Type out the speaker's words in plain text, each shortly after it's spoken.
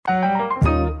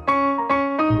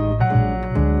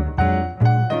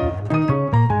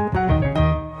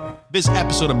This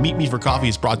episode of Meet Me for Coffee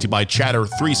is brought to you by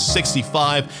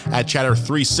Chatter365 at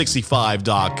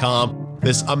chatter365.com.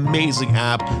 This amazing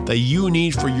app that you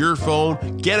need for your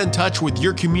phone. Get in touch with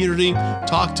your community.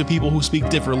 Talk to people who speak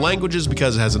different languages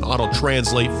because it has an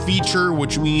auto-translate feature,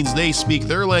 which means they speak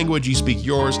their language, you speak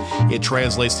yours. It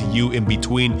translates to you in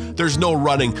between. There's no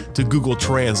running to Google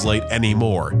Translate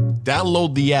anymore.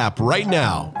 Download the app right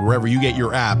now, wherever you get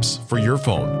your apps for your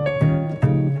phone.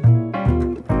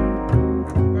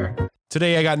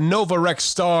 Today, I got Nova Rex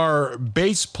star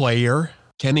bass player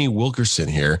Kenny Wilkerson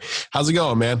here. How's it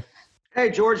going, man? Hey,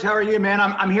 George, how are you, man?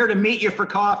 I'm here to meet you for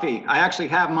coffee. I actually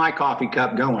have my coffee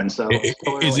cup going. So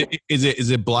is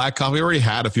it black coffee? I already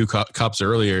had a few cups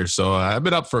earlier, so I've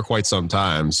been up for quite some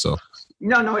time. So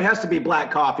no, it has to be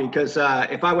black coffee because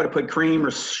if I would have put cream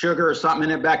or sugar or something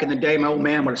in it back in the day, my old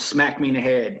man would have smacked me in the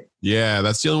head. Yeah,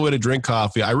 that's the only way to drink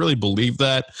coffee. I really believe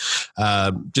that.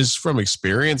 Just from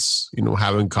experience,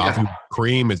 having coffee with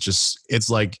cream, it's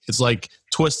like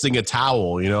twisting a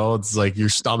towel, it's like your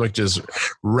stomach just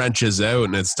wrenches out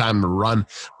and it's time to run.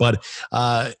 But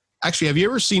actually, have you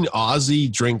ever seen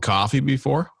Ozzy drink coffee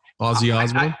before? Ozzy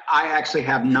Osbourne? I actually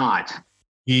have not.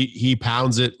 He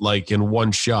pounds it like in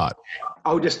one shot.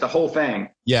 Oh, just the whole thing.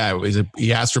 Yeah,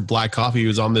 he asked for black coffee. He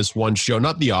was on this one show,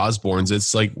 not the Osbournes.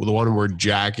 It's like the one where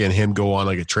Jack and him go on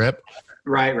like a trip.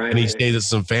 Right. And he stays at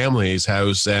some family's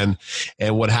house. And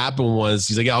what happened was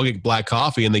he's like, I'll get black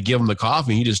coffee. And they give him the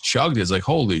coffee. And he just chugged it. It's like,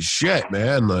 holy shit,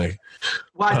 man. Like,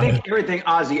 well, I think everything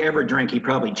Ozzy ever drank, he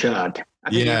probably chugged. I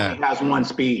think he only has one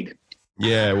speed.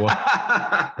 Yeah,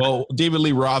 well, David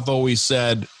Lee Roth always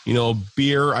said,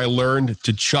 beer, I learned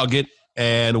to chug it,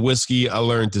 and whiskey, I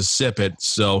learned to sip it.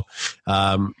 So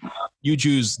you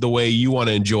choose the way you want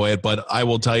to enjoy it, but I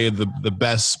will tell you the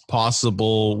best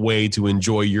possible way to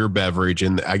enjoy your beverage.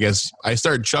 And I guess I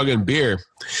started chugging beer,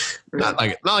 not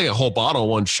like a whole bottle in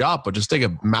one shot, but just take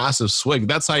a massive swig.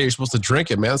 That's how you're supposed to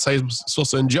drink it, man. That's how you're supposed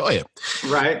to enjoy it.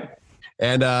 Right.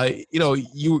 And,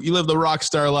 you live the rock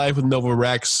star life with Nova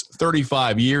Rex,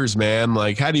 35 years, man.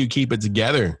 Like, how do you keep it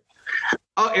together?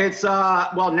 Oh, it's,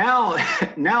 well, now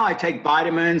I take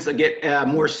vitamins, I get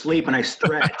more sleep, and I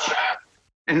stretch.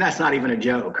 And that's not even a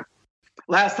joke.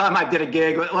 Last time I did a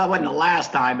gig, well, it wasn't the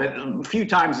last time, but a few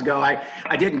times ago, I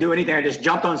didn't do anything. I just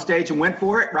jumped on stage and went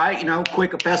for it, right?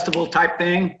 Quick, a festival type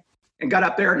thing. And got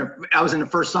up there, and I was in the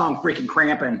first song freaking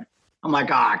cramping. I'm like,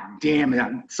 damn,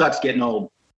 it sucks getting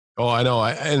old. Oh, I know.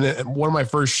 And one of my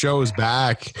first shows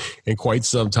back in quite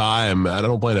some time, I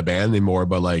don't play in a band anymore,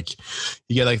 but like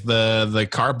you get like the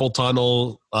carpal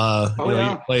tunnel,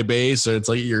 you play bass, or it's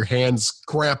like your hands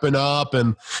cramping up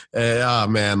and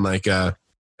man, like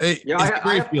it's a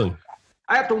great feeling.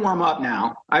 I have to warm up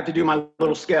now. I have to do my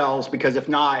little scales because if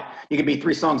not, you could be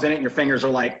 3 songs in it and your fingers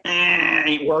are like,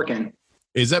 ain't working.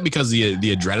 Is that because the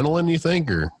adrenaline, you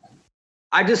think, or?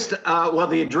 I just, the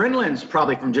adrenaline's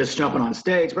probably from just jumping on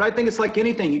stage, but I think it's like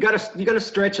anything. You gotta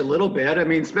stretch a little bit. I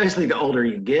mean, especially the older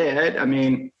you get. I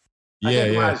mean, I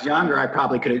think when I was younger, I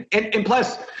probably could have. And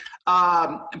plus,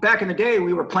 back in the day,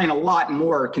 we were playing a lot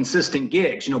more consistent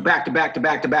gigs, back to back to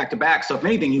back to back to back. So if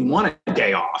anything, you want a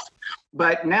day off.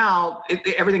 But now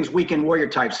everything's weekend warrior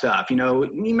type stuff. You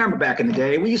remember back in the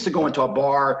day, we used to go into a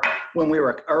bar when we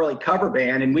were an early cover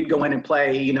band, and we'd go in and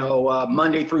play,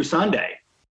 Monday through Sunday.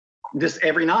 Just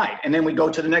every night. And then we go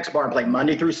to the next bar and play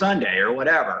Monday through Sunday or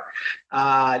whatever.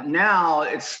 Now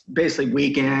it's basically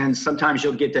weekends. Sometimes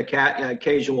you'll get the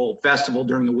occasional festival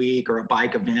during the week or a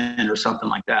bike event or something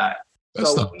like that.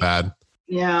 That's not bad.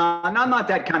 Yeah, and I'm not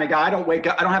that kind of guy. I don't wake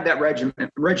up. I don't have that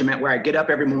regiment where I get up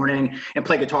every morning and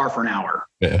play guitar for an hour.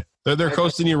 Yeah. They're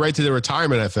coasting you right to the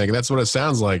retirement, I think. That's what it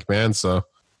sounds like, man. So.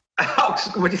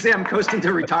 What'd you say? I'm coasting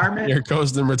to retirement? You're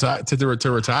coasting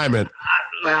to retirement.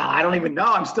 Well, I don't even know.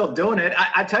 I'm still doing it.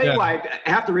 I tell you why.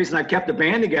 Half the reason I kept the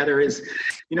band together is,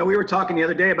 we were talking the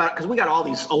other day about, because we got all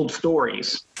these old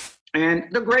stories. And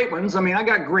they're great ones. I mean, I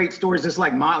got great stories just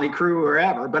like Motley Crue or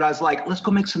whatever. But I was like, let's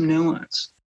go make some new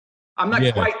ones. I'm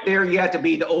not quite there yet to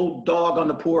be the old dog on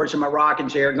the porch in my rocking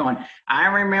chair going, I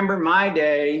remember my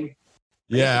day.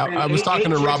 Yeah, I was talking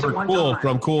to Robert Cool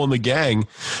from Cool and the Gang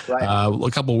a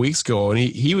couple of weeks ago, and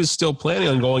he was still planning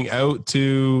on going out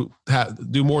to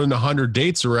do more than 100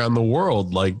 dates around the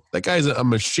world. Like, that guy's a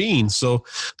machine. So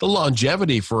the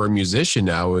longevity for a musician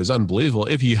now is unbelievable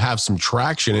if you have some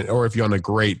traction or if you're on a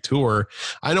great tour.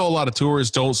 I know a lot of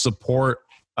tours don't support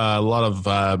a lot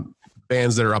of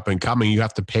bands that are up and coming. You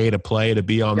have to pay to play to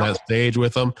be on that stage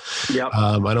with them. Yep.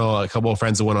 I know a couple of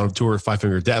friends that went on a tour with Five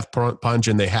Finger Death Punch,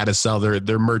 and they had to sell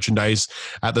their merchandise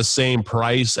at the same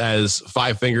price as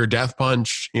Five Finger Death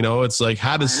Punch. It's like,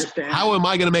 how am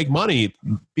I going to make money?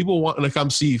 People want to come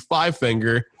see Five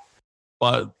Finger,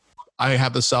 but I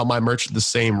have to sell my merch at the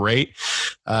same rate.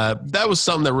 That was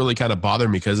something that really kind of bothered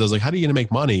me because I was like, how are you going to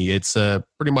make money? It's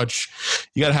pretty much,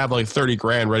 you got to have like 30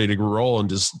 grand ready to roll and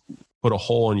just put a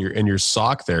hole in your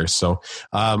sock there. So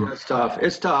it's tough.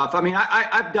 It's tough. I mean,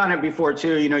 I've done it before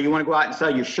too. You know, you want to go out and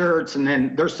sell your shirts and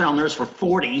then they're selling theirs for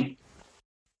 40.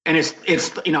 And it's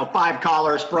 $5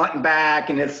 collars front and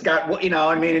back, and it's got,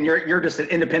 I mean, and you're just an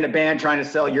independent band trying to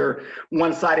sell your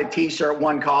one-sided T-shirt,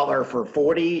 one collar for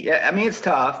 40. I mean, it's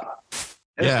tough.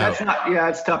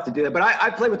 It's tough to do it. But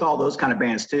I play with all those kind of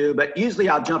bands too. But usually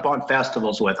I'll jump on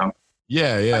festivals with them.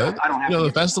 Yeah. I don't have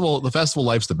the festival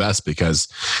life's the best because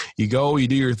you go, you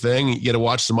do your thing, you get to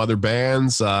watch some other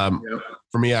bands.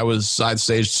 For me, I was side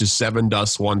stage to Seven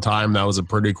Dust one time. That was a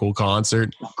pretty cool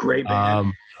concert. Great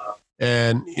band.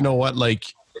 And you know what, like,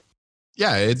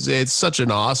 yeah, it's such an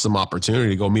awesome opportunity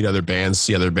to go meet other bands,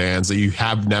 see other bands that you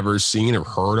have never seen or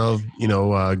heard of.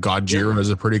 Gojira is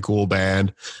a pretty cool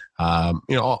band.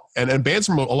 And bands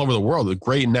from all over the world, with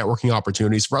great networking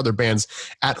opportunities for other bands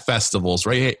at festivals,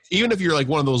 right? Hey, even if you're like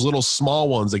one of those little small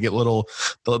ones that get the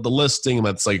listing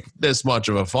that's like this much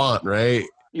of a font, right?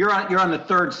 You're on the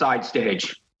third side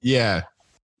stage. Yeah.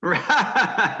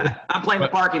 I'm playing the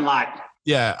parking lot.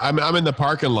 Yeah, I'm in the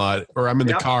parking lot, or I'm in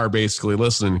the car basically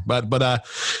listening. But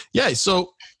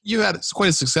so you had quite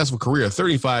a successful career,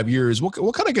 35 years. What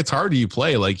kind of guitar do you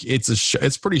play? Like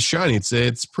it's pretty shiny.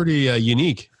 It's pretty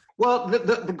unique. Well,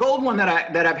 the gold one that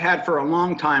I've had for a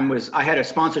long time was I had a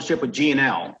sponsorship with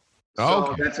G&L.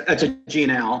 So that's a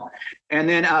G&L. And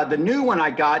then the new one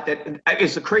I got that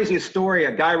is the craziest story.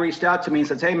 A guy reached out to me and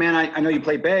says, "Hey man, I know you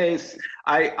play bass.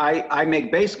 I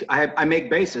make bass. I make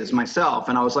basses myself."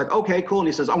 And I was like, "Okay, cool." And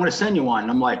he says, "I want to send you one."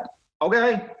 And I'm like,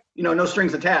 "Okay." No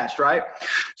strings attached, right?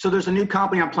 So there's a new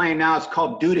company I'm playing now. It's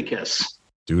called Dudicus.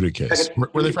 Dudicus. Where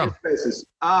are they from? Basses.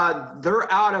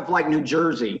 They're out of like New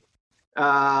Jersey.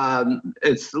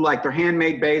 It's like they're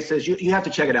handmade basses. You have to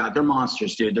check it out. They're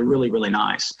monsters, dude. They're really, really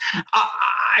nice.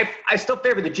 I still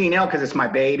favor the G&L because it's my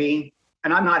baby,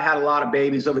 and I've not had a lot of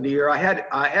babies over the year. I had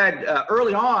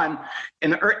early on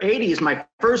in the 80s, my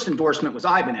first endorsement was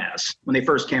Ibanez when they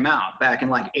first came out back in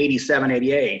like 87,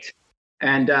 88.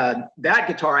 And that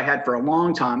guitar I had for a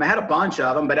long time. I had a bunch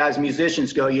of them, but as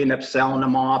musicians go, you end up selling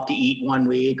them off to eat one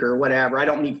week or whatever. I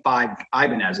don't need 5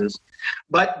 Ibanez's.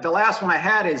 But the last one I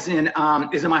had is in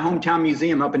my hometown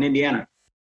museum up in Indiana.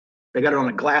 They got it on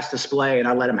a glass display, and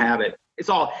I let them have it.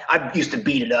 I used to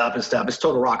beat it up and stuff. It's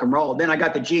total rock and roll. Then I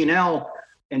got the G&L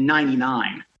in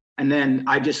 99. And then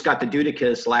I just got the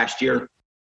Dudicus last year.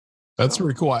 That's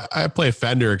really cool. I play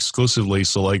Fender exclusively.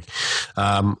 So like,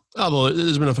 although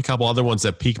there's been a couple other ones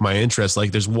that pique my interest.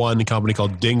 Like there's one company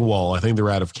called Dingwall. I think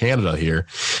they're out of Canada here,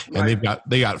 and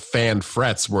they got fan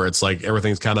frets where it's like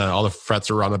everything's kind of, all the frets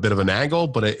are on a bit of an angle,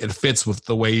 but it fits with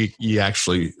the way you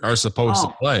actually are supposed to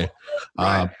play.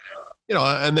 Right.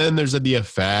 And then there's a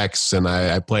DFX, and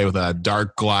I play with a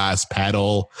dark glass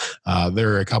pedal.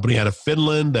 They're a company out of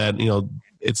Finland that,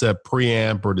 it's a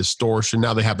preamp or distortion.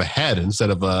 Now they have a head instead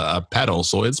of a pedal.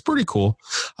 So it's pretty cool.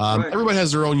 Everybody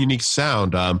has their own unique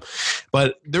sound.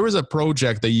 But there was a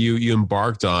project that you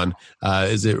embarked on.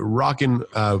 Is it Rockin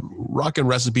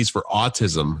Recipes for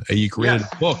Autism? You created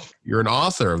a book. You're an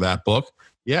author of that book.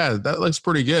 Yeah, that looks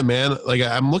pretty good, man. Like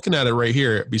I'm looking at it right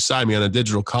here beside me on a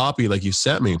digital copy like you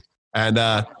sent me. And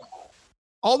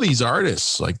all these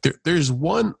artists, like there's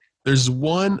one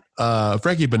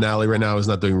Frankie Banali right now is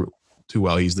not doing too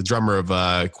well. He's the drummer of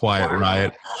Quiet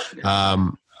Riot.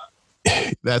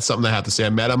 That's something I have to say. I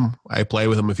met him. I played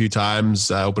with him a few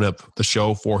times. I opened up the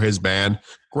show for his band.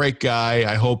 Great guy.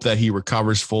 I hope that he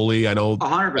recovers fully. I know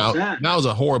 100%. Now's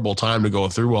a horrible time to go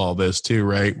through all this too,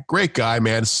 right? Great guy,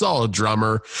 man. Solid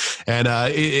drummer. And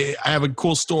I have a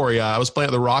cool story. I was playing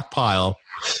at the Rock Pile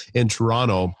in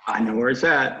Toronto. I know where it's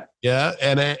at. Yeah.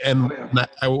 And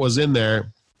I was in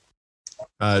there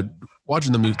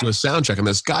watching them do a sound check, and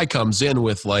this guy comes in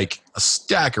with like a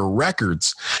stack of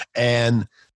records. And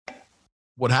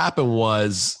what happened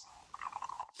was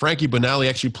Frankie Banali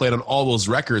actually played on all those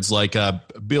records, like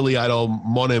Billy Idol,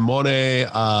 Mone Mone.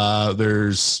 There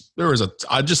was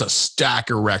just a stack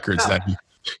of records that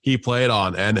he played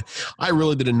on, and I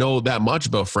really didn't know that much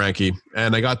about Frankie.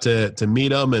 And I got to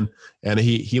meet him, and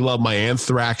he loved my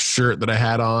Anthrax shirt that I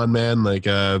had on, man. Like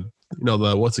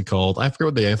what's it called? I forget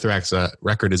what the Anthrax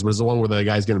record is, but it's the one where the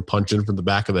guy's getting punched in from the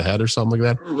back of the head or something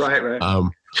like that. Right.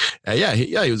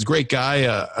 He was a great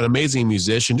guy, an amazing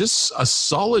musician, just a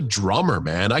solid drummer,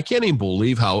 man. I can't even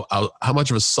believe how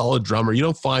much of a solid drummer. You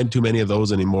don't find too many of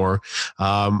those anymore.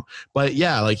 But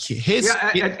yeah, like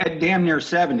at damn near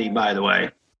 70, by the way.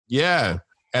 Yeah.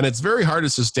 And it's very hard to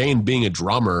sustain being a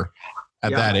drummer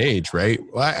at that age, right?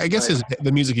 Well, I guess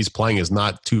the music he's playing is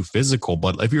not too physical,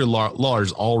 but if you're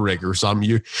Lars Ulrich or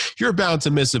something, you're bound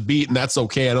to miss a beat, and that's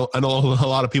okay. I know a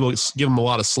lot of people give him a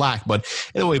lot of slack, but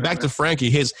anyway, back to Frankie.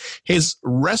 His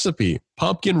recipe: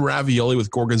 pumpkin ravioli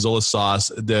with gorgonzola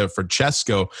sauce, the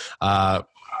Francesco.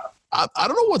 I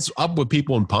don't know what's up with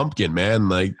people in pumpkin, man.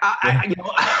 Like,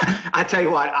 I tell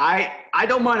you what, I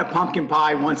don't mind a pumpkin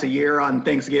pie once a year on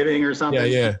Thanksgiving or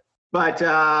something. Yeah. But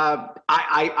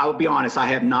I'll be honest, I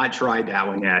have not tried that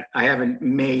one yet. I haven't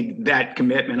made that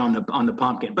commitment on the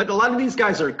pumpkin. But a lot of these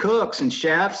guys are cooks and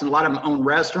chefs, and a lot of them own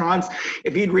restaurants.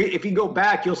 If you go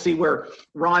back, you'll see where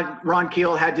Ron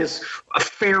Keel had this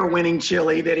fair-winning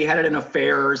chili that he had it in a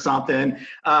fair or something.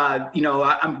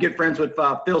 I'm good friends with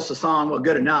Phil Sasson. Well,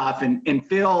 good enough, and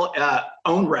Phil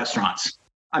owned restaurants.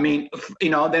 I mean,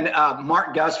 then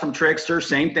Mark Gus from Trickster,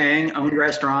 same thing, owned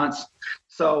restaurants.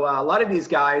 So a lot of these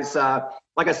guys,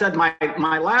 like I said,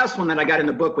 my last one that I got in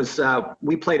the book was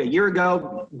we played a year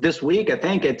ago this week, I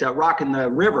think, at Rockin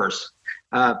the Rivers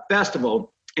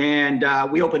Festival. And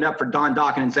we opened up for Don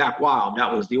Dokken and Zach Wild.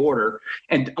 That was the order.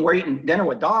 And we're eating dinner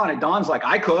with Don, and Don's like,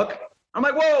 I cook. I'm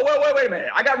like, whoa, wait a minute.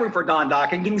 I got room for Don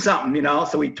Dokken. Give me something,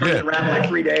 So we turned it around in like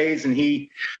 3 days.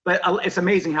 But it's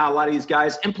amazing how a lot of these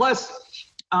guys, and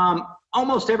plus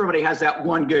almost everybody has that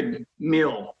one good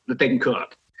meal that they can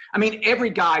cook. I mean, every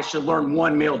guy should learn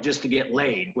one meal just to get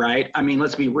laid, right? I mean,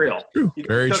 let's be real.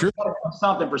 Very true.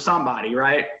 Something for somebody,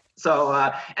 right? So,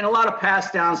 and a lot of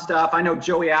passed down stuff. I know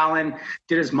Joey Allen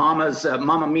did his mama's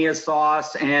Mamma Mia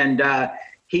sauce, and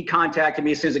he contacted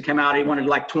me as soon as it came out. He wanted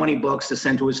like 20 books to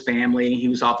send to his family. He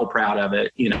was awful proud of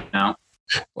it,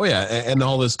 Oh, yeah. And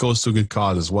all this goes to a good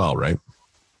cause as well, right?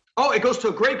 Oh, it goes to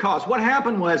a great cause. What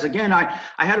happened was, again, I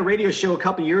had a radio show a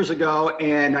couple years ago,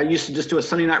 and I used to just do a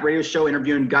Sunday night radio show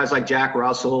interviewing guys like Jack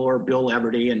Russell or Bill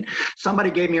Everty, and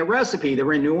somebody gave me a recipe. They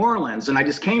were in New Orleans, and I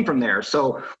just came from there.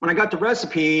 So when I got the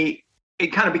recipe, it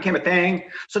kind of became a thing.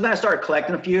 So then I started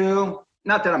collecting a few.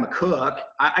 Not that I'm a cook.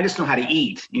 I just know how to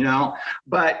eat,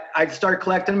 But I started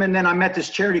collecting them, and then I met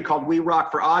this charity called We Rock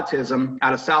for Autism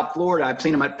out of South Florida. I've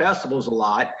seen them at festivals a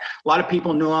lot. A lot of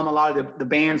people knew him. A lot of the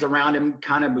bands around him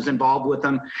kind of was involved with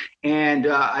them. And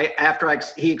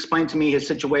he explained to me his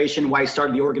situation, why he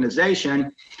started the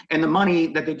organization, and the money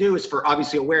that they do is for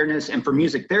obviously awareness and for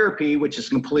music therapy, which is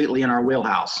completely in our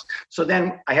wheelhouse. So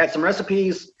then I had some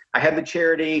recipes. I had the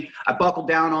charity. I buckled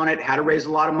down on it, had to raise a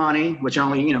lot of money, which I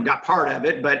only, got part of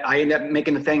it, but I ended up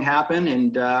making the thing happen.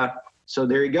 And so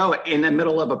there you go, in the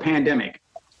middle of a pandemic.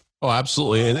 Oh,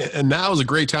 absolutely. And now is a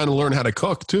great time to learn how to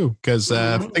cook too, because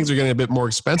things are getting a bit more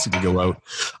expensive to go out.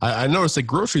 I noticed that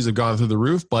groceries have gone through the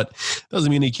roof, but doesn't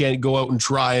mean you can't go out and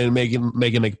try and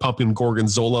make pumpkin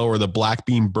gorgonzola or the black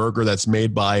bean burger that's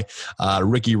made by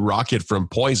Ricky Rocket from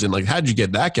Poison. Like, how'd you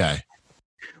get that guy?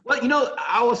 Well,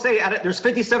 I will say there's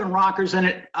 57 rockers in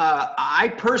it.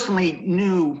 I personally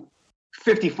knew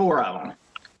 54 of them.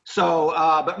 So,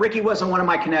 but Ricky wasn't one of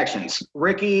my connections.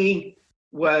 Ricky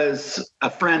was a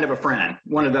friend of a friend,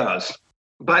 one of those.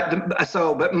 But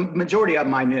majority of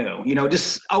them I knew,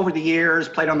 just over the years,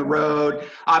 played on the road.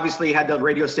 Obviously had the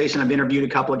radio station. I've interviewed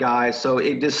a couple of guys. So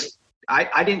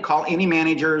I didn't call any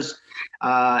managers,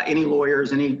 any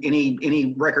lawyers,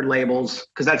 any record labels,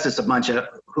 because that's just a bunch of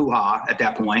hoo-ha at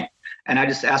that point. And I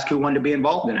just asked who wanted to be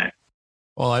involved in it.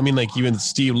 Well, I mean, like even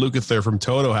Steve Lukather from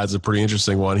Toto has a pretty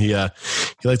interesting one. He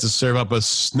likes to serve up a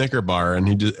Snicker bar,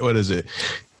 and what is it?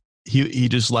 He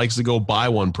just likes to go buy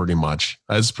one pretty much.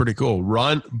 That's pretty cool.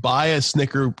 Buy a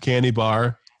Snicker candy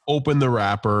bar, open the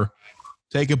wrapper,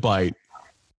 take a bite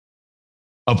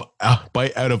out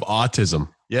of autism.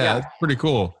 Yeah, that's pretty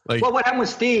cool. Well, what happened with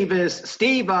Steve is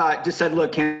Steve just said,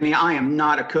 look, Kenny, I am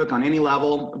not a cook on any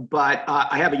level, but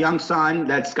I have a young son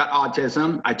that's got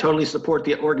autism. I totally support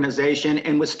the organization.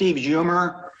 And with Steve's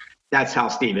humor, that's how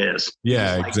Steve is.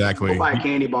 Yeah, exactly. Go buy a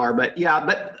candy bar. But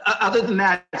other than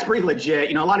that, it's pretty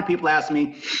legit. A lot of people ask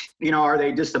me, are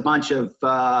they just a bunch of,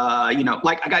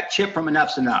 like I got Chip from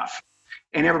Enough's Enough.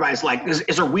 And everybody's like,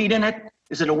 is there weed in it?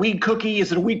 Is it a weed cookie?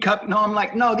 Is it a weed cup? No, I'm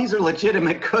like, no, these are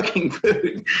legitimate cooking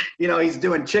food. He's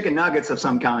doing chicken nuggets of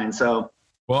some kind. So,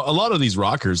 well, a lot of these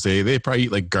rockers, they probably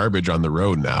eat like garbage on the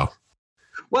road now.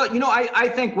 Well, I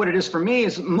think what it is for me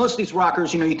is most of these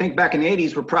rockers, you think back in the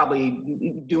 80s were probably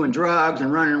doing drugs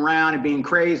and running around and being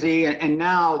crazy. And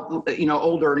now,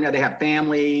 older, they have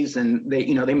families and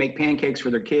they make pancakes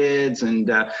for their kids and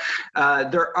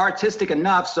they're artistic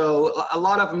enough. So a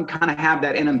lot of them kind of have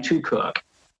that in them to cook.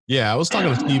 Yeah, I was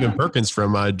talking to Stephen Perkins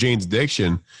from Jane's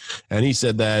Addiction, and he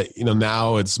said that,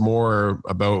 now it's more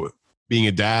about being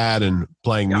a dad and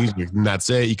playing music, and that's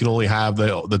it. You can only have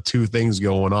the two things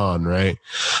going on, right?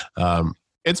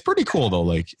 It's pretty cool though.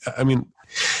 Like, I mean,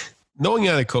 knowing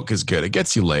how to cook is good. It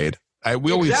gets you laid.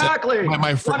 We always exactly.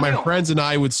 My friends and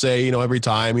I would say, every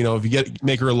time, if you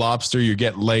make her a lobster, you're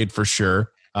getting laid for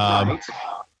sure. Right.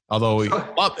 Although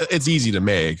it's easy to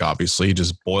make, obviously, you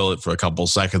just boil it for a couple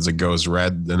seconds, it goes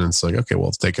red, then it's like, okay, well,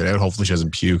 let's take it out. Hopefully, she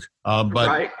doesn't puke.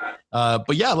 But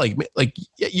yeah, like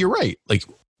you're right. Like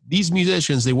these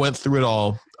musicians, they went through it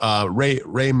all. Ray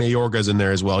Mayorga's in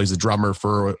there as well. He's a drummer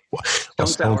for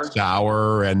Stone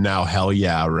Sour and now Hell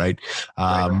Yeah, right?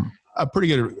 A pretty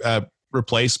good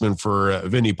replacement for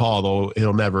Vinnie Paul, though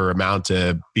he'll never amount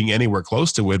to being anywhere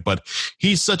close to it. But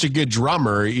he's such a good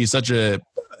drummer.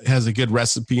 Has a good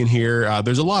recipe in here.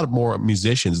 There's a lot of more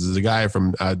musicians. There's a guy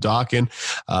from Rockin,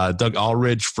 Doug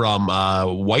Ulrich from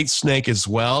Whitesnake as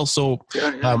well. So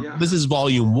this is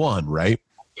volume 1, right?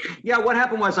 Yeah, what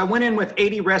happened was I went in with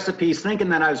 80 recipes thinking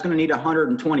that I was going to need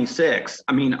 126.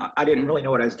 I mean, I didn't really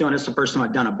know what I was doing. This is the first time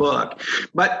I'd done a book,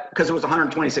 but because it was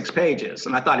 126 pages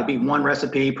and I thought it'd be one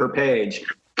recipe per page.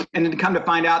 And then to come to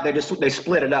find out, they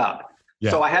split it up.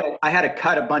 Yeah. So I had to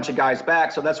cut a bunch of guys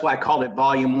back. So that's why I called it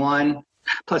volume 1.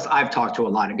 Plus, I've talked to a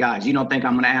lot of guys. You don't think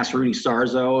I'm going to ask Rudy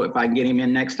Sarzo if I can get him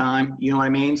in next time? You know what I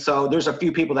mean? So there's a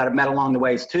few people that I've met along the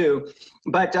ways too.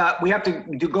 But we have to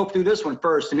go through this one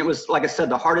first. And it was, like I said,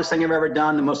 the hardest thing I've ever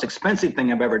done, the most expensive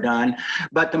thing I've ever done,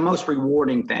 but the most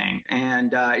rewarding thing.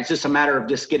 And it's just a matter of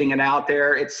just getting it out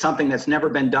there. It's something that's never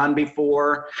been done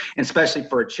before, and especially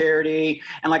for a charity.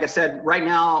 And like I said, right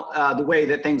now, the way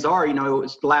that things are,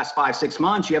 it's the last 5-6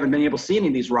 months, you haven't been able to see any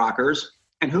of these rockers.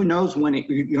 And who knows when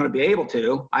you're going to be able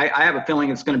to. I have a feeling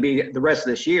it's going to be the rest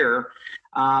of this year.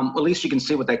 At least you can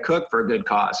see what they cook for a good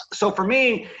cause. So for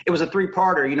me, it was a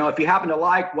 3-parter. If you happen to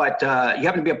like you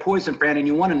happen to be a Poison fan and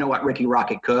you want to know what Ricky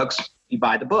Rocket cooks, you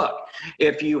buy the book.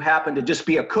 If you happen to just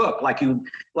be a cook, like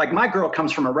my girl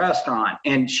comes from a restaurant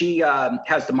and she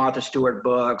has the Martha Stewart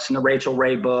books and the Rachel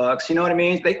Ray books. You know what I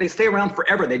mean? They stay around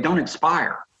forever. They don't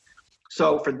expire.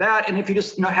 So for that, and if you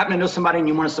just happen to know somebody and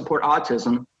you want to support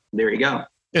autism, there you go.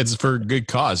 It's for good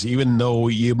cause, even though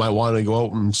you might want to go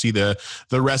out and see the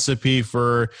recipe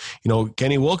for,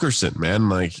 Kenny Wilkerson, man.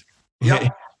 Like,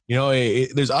 yep.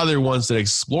 There's other ones that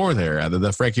explore there.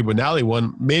 The Frankie Banali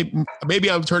one,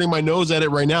 maybe I'm turning my nose at it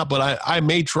right now, but I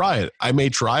may try it. I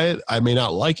may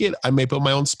not like it. I may put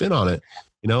my own spin on it.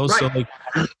 Right. So like,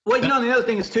 well, the other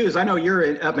thing is I know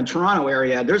you're up in Toronto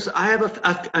area. I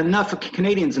have enough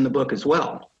Canadians in the book as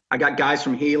well. I got guys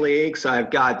from Helix.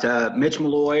 I've got Mitch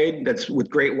Malloy that's with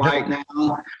Great White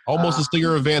now. Almost a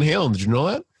singer of Van Halen. Did you know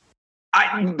that?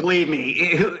 Believe me,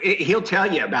 he'll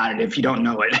tell you about it if you don't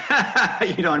know it.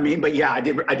 You know what I mean? But yeah, I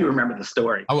do remember the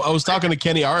story. I was talking to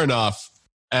Kenny Aronoff,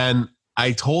 and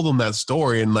I told him that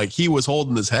story, and like he was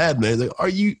holding his head, and I was like, "Are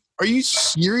you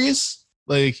serious?"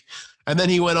 Like, and then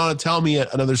he went on to tell me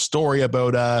another story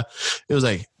about it was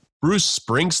like Bruce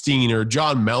Springsteen or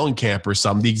John Mellencamp or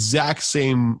something, the exact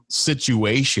same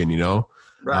situation,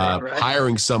 right.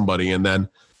 Hiring somebody, and then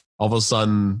all of a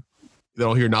sudden they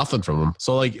don't hear nothing from them.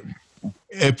 So like,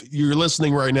 if you're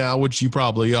listening right now, which you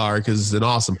probably are, because it's an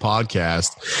awesome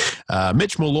podcast,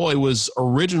 Mitch Malloy was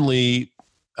originally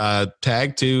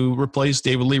tagged to replace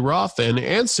David Lee Roth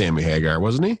and Sammy Hagar,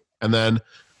 wasn't he? And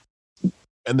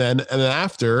then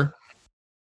after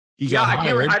he got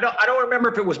hired. I don't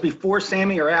remember if it was before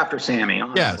Sammy or after Sammy.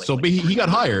 Honestly. Yeah, so he got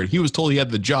hired. He was told he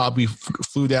had the job. He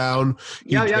flew down.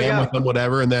 He jammed with them,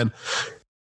 whatever, and then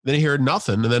he heard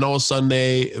nothing. And then all of a sudden,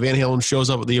 Van Halen shows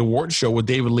up at the award show with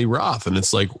David Lee Roth, and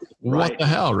it's like, what the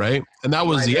hell, right? And that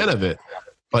was the end of it.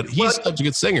 But he's such a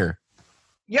good singer.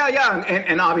 Yeah,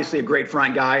 and obviously a great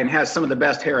front guy, and has some of the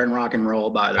best hair in rock and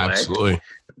roll, by the way. Absolutely.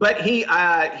 But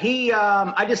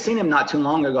I just seen him not too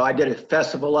long ago. I did a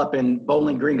festival up in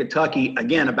Bowling Green, Kentucky,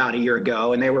 again, about a year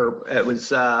ago. And it was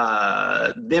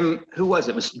them, who was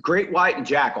it? It was Great White and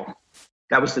Jackal.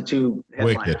 That was the two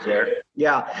headliners there.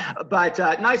 Yeah. But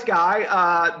nice guy.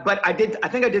 But I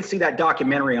think I did see that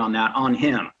documentary on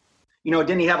him.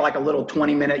 Didn't he have like a little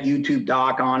 20-minute YouTube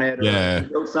doc on it? Or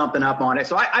wrote something up on it.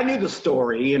 So I knew the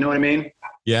story, you know what I mean?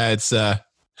 Yeah, it's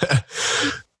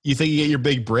you think you get your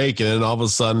big break, and then all of a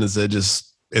sudden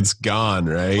it's gone,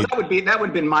 right? Well, that would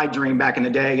have been my dream back in the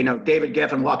day. David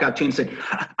Geffen walk out to you and said,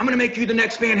 "I'm going to make you the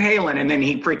next Van Halen," and then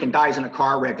he freaking dies in a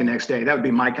car wreck the next day. That would be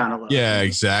my kind of love. Yeah,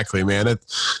 exactly, man. It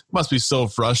must be so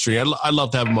frustrating. I'd love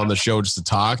to have him on the show just to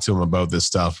talk to him about this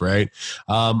stuff, right?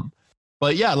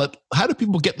 But yeah, how do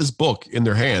people get this book in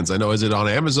their hands? I know, is it on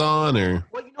Amazon or?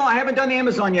 Well, I haven't done the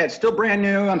Amazon yet. It's still brand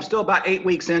new. I'm still about 8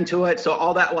 weeks into it. So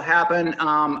all that will happen.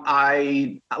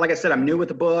 Like I said, I'm new with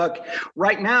the book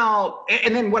right now.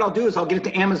 And then what I'll do is I'll get it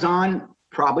to Amazon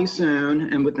probably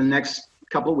soon. And with the next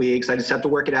couple of weeks. I just have to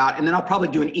work it out. And then I'll probably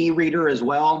do an e-reader as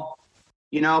well.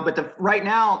 But right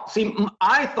now, see,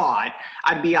 I thought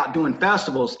I'd be out doing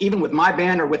festivals, even with my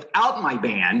band or without my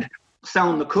band,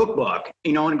 selling the cookbook,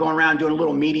 and going around doing a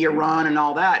little media run and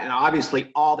all that. And obviously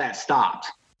all that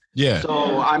stopped. Yeah.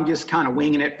 So I'm just kind of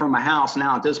winging it from my house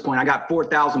now at this point. I got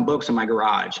 4,000 books in my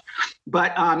garage.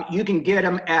 But you can get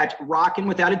them at Rockin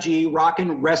without a G,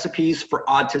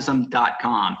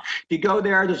 rockinrecipesforautism.com. If you go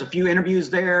there, there's a few interviews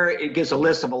there. It gives a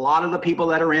list of a lot of the people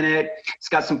that are in it. It's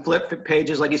got some flip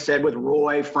pages, like you said, with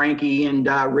Roy, Frankie, and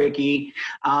Ricky.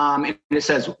 And it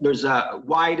says there's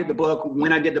why I did the book,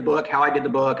 when I did the book, how I did the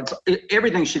book.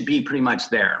 Everything should be pretty much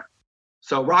there.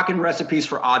 So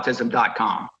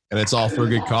rockinrecipesforautism.com. And it's all for a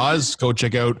good cause. Go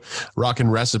check out Rockin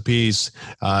Recipes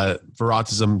for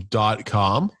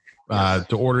Autism.com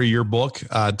to order your book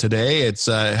today. It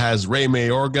has Ray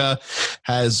Mayorga,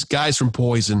 has guys from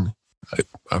Poison,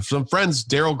 some friends,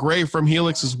 Daryl Gray from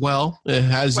Helix as well. It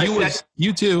has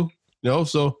you too.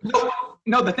 So.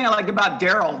 No, the thing I like about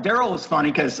Daryl was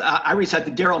funny because I reached out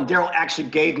to Daryl, and Daryl actually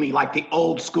gave me like the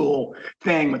old school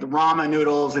thing with the ramen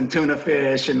noodles and tuna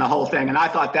fish and the whole thing. And I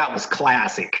thought that was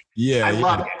classic. Yeah. I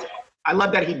loved it. I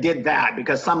love that he did that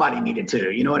because somebody needed to.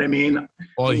 You know what I mean?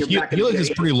 Well, Helix is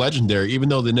pretty legendary, even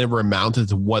though they never amounted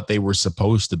to what they were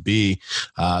supposed to be.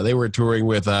 They were touring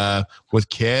with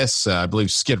Kiss, I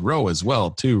believe Skid Row as well,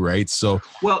 too, right? So,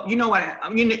 well, you know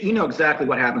what? You know exactly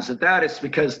what happens with that. It's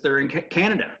because they're in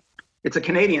Canada. It's a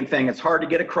Canadian thing. It's hard to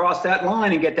get across that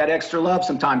line and get that extra love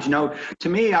sometimes. To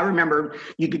me, I remember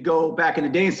you could go back in the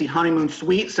day and see Honeymoon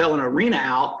Suite sell an arena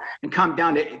out and come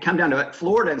down to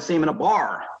Florida and see them in a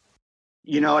bar.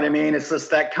 You know what I mean? It's just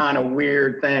that kind of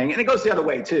weird thing. And it goes the other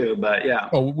way too, but yeah.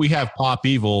 Well, we have Pop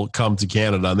Evil come to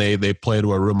Canada and they play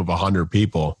to a room of 100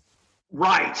 people.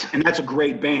 Right. And that's a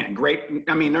great band. Great.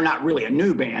 I mean, they're not really a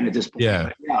new band at this point. Yeah.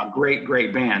 But yeah,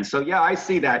 great band. So yeah, I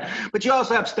see that. But you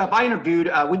also have stuff. I interviewed,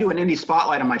 we do an indie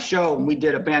spotlight on my show, and we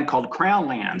did a band called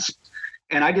Crownlands.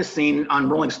 And I just seen on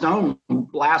Rolling Stone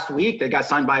last week, they got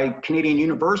signed by Canadian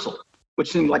Universal,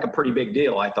 which seemed like a pretty big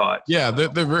deal, I thought. Yeah, they're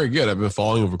very good. I've been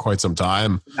following them for quite some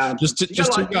time. Just two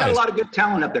guys. You got a lot of good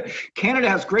talent up there. Canada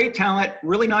has great talent,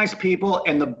 really nice people,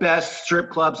 and the best strip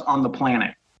clubs on the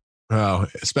planet. Oh,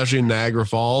 especially in Niagara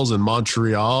Falls and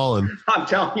Montreal. And I'm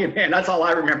telling you, man, that's all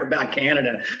I remember about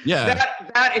Canada. Yeah.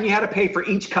 That and you had to pay for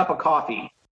each cup of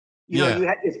coffee. You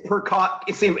had it's per cup.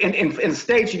 It's in the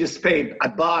States, you just pay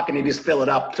 $1 and you just fill it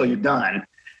up until you're done.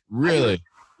 Really?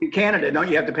 In Canada, don't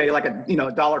you have to pay like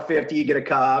 $1.50, you get a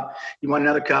cup. You want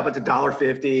another cup, it's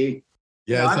 $1.50.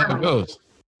 Yeah, that's how it goes.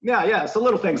 Yeah. So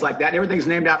little things like that. And everything's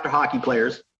named after hockey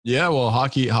players. Yeah, well,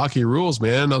 hockey rules,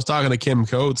 man. I was talking to Kim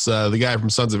Coates, the guy from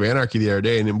Sons of Anarchy, the other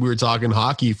day, and we were talking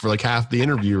hockey for like half the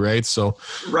interview, right? So,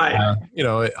 right,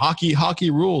 hockey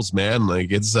rules, man.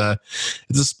 Like it's a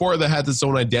sport that has its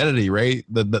own identity, right?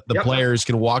 The players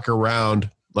can walk around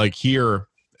like here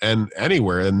and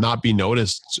anywhere and not be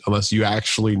noticed unless you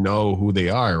actually know who they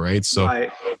are, right? So,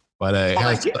 right. But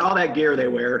all that gear they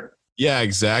wear. Yeah,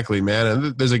 exactly, man.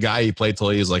 And there's a guy he played till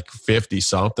he was like 50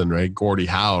 something, right? Gordie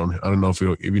Howe. I don't know if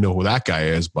you know who that guy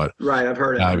is, but right, I've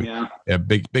heard of him. Yeah,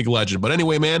 big legend. But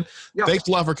anyway, man, thanks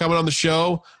a lot for coming on the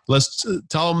show. Let's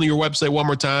tell them your website one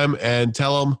more time and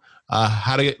tell them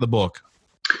how to get the book.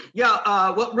 Yeah,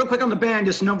 well, real quick on the band,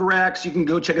 just Novarex. You can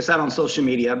go check us out on social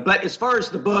media. But as far as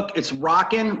the book, it's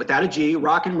Rockin without a G,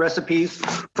 Rockin Recipes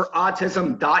for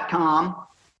Autism.com.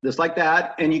 Just like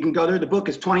that, and you can go there. The book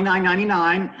is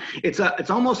 $29.99. It's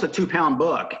almost a 2-pound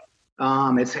book.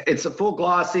 It's a full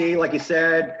glossy, like you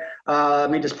said.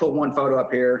 Let me just pull one photo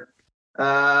up here.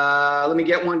 Let me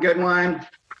get one good one.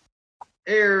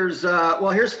 Here's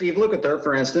Steve Lukather,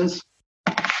 for instance.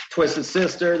 Twisted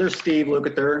Sister. There's Steve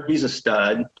Lukather. He's a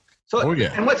stud. So,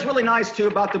 And what's really nice too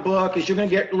about the book is you're going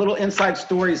to get little inside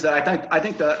stories that I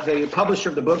think the publisher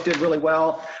of the book did really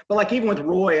well. But like even with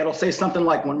Roy, it'll say something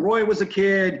like when Roy was a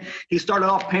kid, he started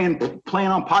off playing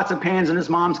on pots and pans in his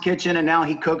mom's kitchen, and now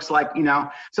he cooks So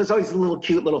it's always little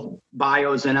cute little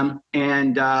bios in them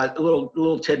and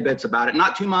little tidbits about it.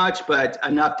 Not too much, but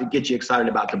enough to get you excited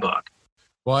about the book.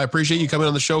 Well, I appreciate you coming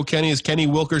on the show, Kenny. It's Kenny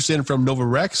Wilkerson from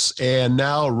Novarex, and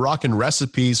now Rockin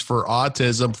Recipes for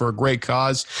Autism for a great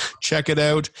cause. Check it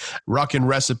out,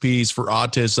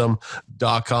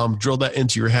 rockinrecipesforautism.com. Drill that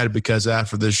into your head, because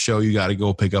after this show, you got to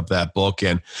go pick up that book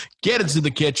and get into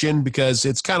the kitchen, because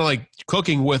it's kind of like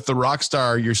cooking with the rock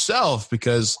star yourself,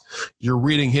 because you're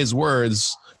reading his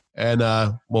words and,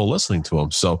 listening to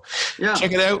him. So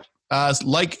check it out.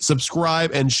 Like,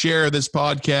 subscribe, and share this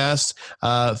podcast.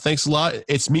 Thanks a lot.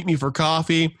 It's Meet Me for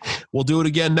Coffee. We'll do it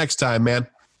again next time, man.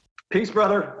 Peace,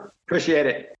 brother. Appreciate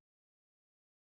it.